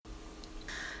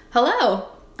Hello.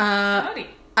 Howdy.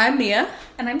 I'm Mia.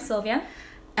 And I'm Sylvia.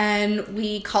 And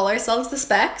we call ourselves the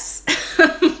Specs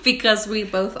because we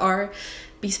both are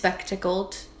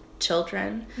bespectacled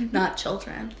children, not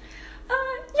children.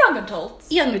 Young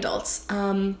adults. Young adults.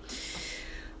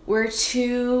 We're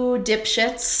two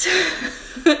dipshits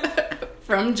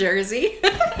from Jersey.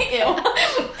 Ew.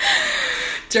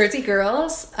 Jersey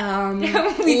girls. We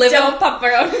don't pump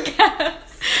our own gas.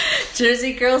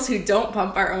 Jersey girls who don't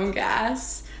pump our own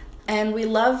gas. And we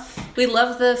love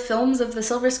the films of the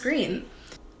silver screen.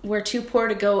 We're too poor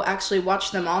to go actually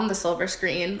watch them on the silver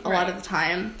screen a lot of the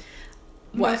time.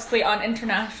 Mostly on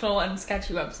international and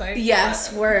sketchy websites.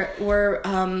 Yes, we're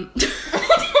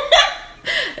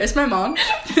there's my mom.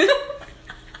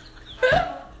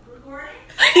 Recording?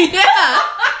 Yeah.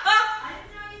 I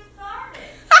didn't know you started.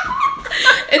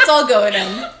 It's all going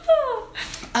in.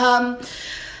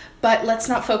 But let's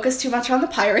not focus too much on the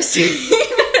piracy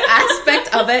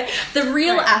aspect of it. The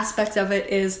real aspect of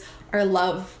it is our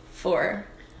love for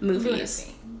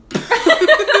movies.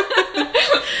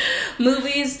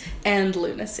 Movies and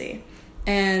lunacy.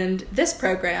 And this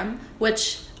program,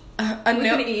 which a With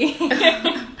note an E.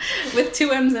 with two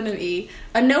M's and an E.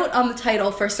 A note on the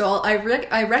title, first of all, I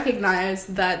recognize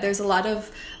that there's a lot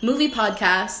of movie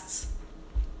podcasts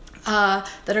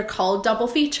that are called double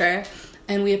feature,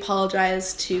 and we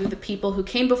apologize to the people who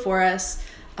came before us.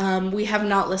 We have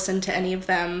not listened to any of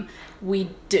them. We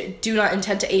do not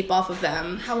intend to ape off of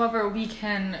them. However, we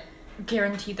can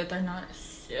guarantee that they're not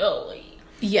silly.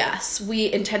 Yes,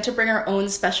 we intend to bring our own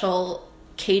special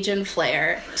Cajun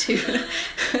flair to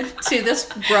this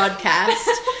broadcast.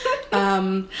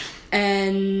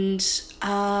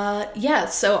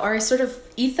 So our sort of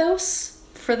ethos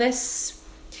for this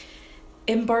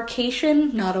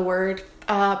embarkation, not a word,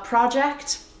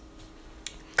 project,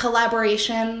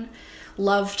 collaboration,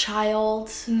 love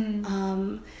child,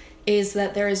 is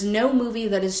that there is no movie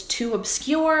that is too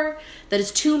obscure, that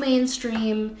is too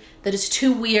mainstream, that is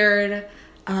too weird,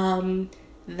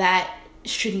 that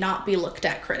should not be looked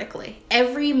at critically.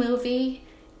 Every movie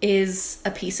is a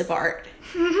piece of art.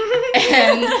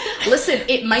 And listen,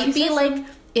 it might be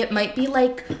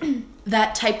like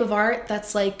that type of art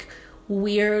that's like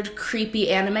weird, creepy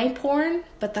anime porn,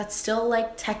 but that's still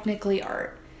like technically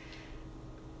art.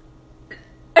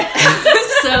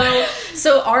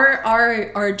 So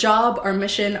our job, our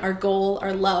mission, our goal,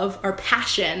 our love, our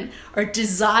passion, our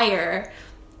desire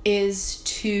is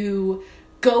to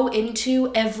go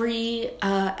into every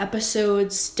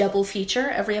episode's double feature,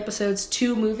 every episode's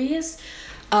two movies,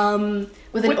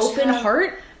 with an open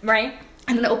heart, Right.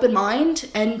 and an open mind,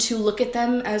 and to look at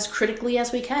them as critically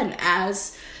as we can,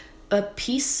 as a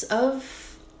piece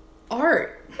of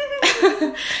art.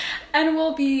 And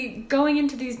we'll be going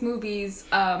into these movies,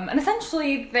 and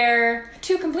essentially they're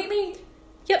two completely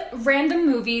random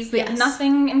movies. They have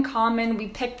nothing in common. We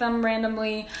pick them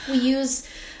randomly. We use...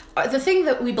 the thing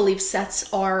that we believe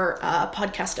sets our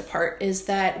podcast apart is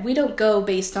that we don't go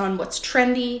based on what's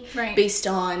trendy, based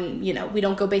on, we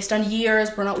don't go based on years.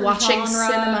 We're not watching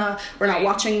cinema. We're not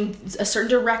watching a certain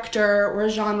director or a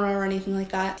genre or anything like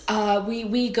that.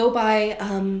 We go by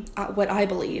what I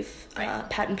believe,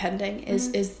 patent pending,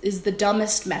 is the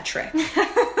dumbest metric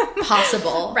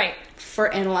possible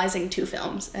for analyzing two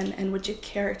films. And would you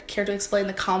care to explain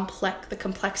the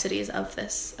complexities of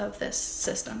this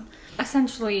system?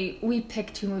 Essentially, we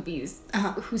pick two movies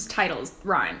whose titles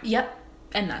rhyme. Yep.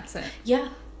 And that's it. Yeah.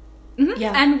 Mm-hmm.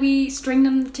 Yeah. And we string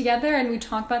them together and we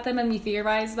talk about them and we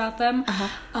theorize about them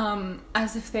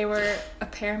as if they were a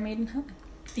pair made in heaven.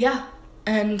 Yeah.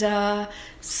 And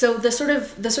so the sort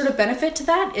of benefit to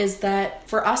that is that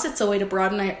for us it's a way to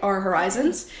broaden our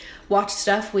horizons, watch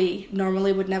stuff we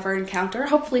normally would never encounter,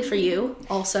 hopefully for you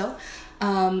also.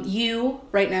 You,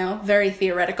 right now, very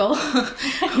theoretical.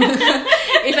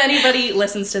 If anybody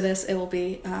listens to this, it will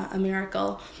be a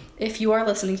miracle. If you are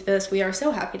listening to this, we are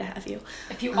so happy to have you.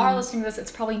 If you are listening to this,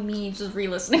 it's probably me just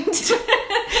re-listening to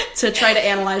it. To try to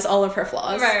analyze all of her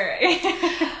flaws. Right.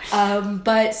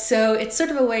 But so it's sort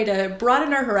of a way to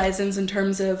broaden our horizons in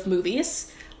terms of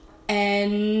movies.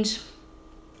 And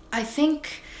I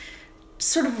think...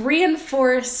 sort of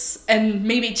reinforce and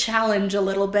maybe challenge a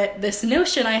little bit this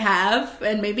notion I have,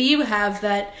 and maybe you have,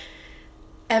 that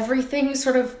everything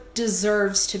sort of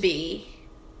deserves to be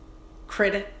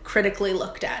critically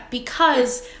looked at.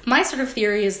 Because my sort of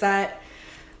theory is that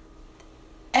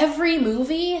every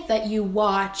movie that you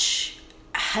watch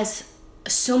has...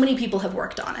 so many people have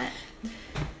worked on it.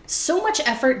 So much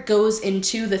effort goes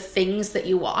into the things that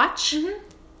you watch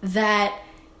that...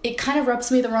 it kind of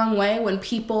rubs me the wrong way when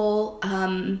people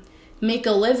make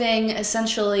a living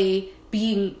essentially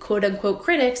being quote-unquote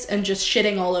critics and just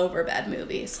shitting all over bad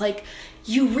movies. Like,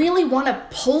 you really want to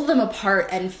pull them apart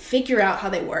and figure out how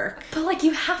they work. But, like,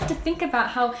 you have to think about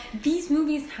how these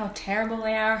movies, how terrible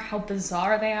they are, how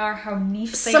bizarre they are, how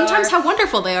niche they are. Sometimes how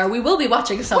wonderful they are. We will be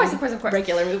watching some of course.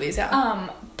 regular movies, yeah.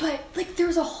 But, like,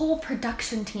 there's a whole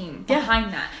production team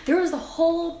behind that. There was a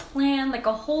whole plan, like,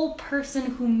 a whole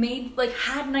person who made, like,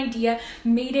 had an idea,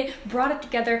 made it, brought it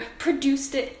together,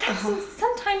 produced it. And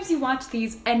sometimes you watch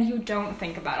these and you don't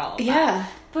think about all of that. Yeah.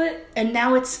 And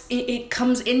now it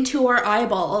comes into our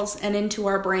eyeballs and into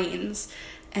our brains,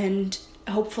 and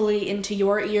hopefully into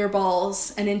your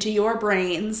earballs and into your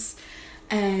brains,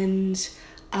 and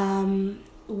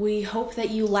we hope that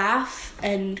you laugh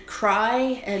and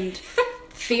cry and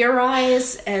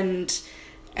theorize and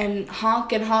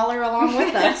honk and holler along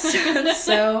with us.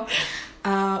 So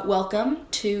welcome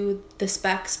to the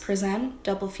Specs Present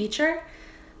Double Feature.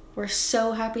 We're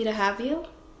so happy to have you.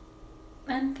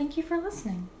 And thank you for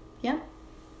listening. Yeah.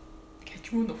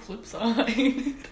 Catch you on the flip side.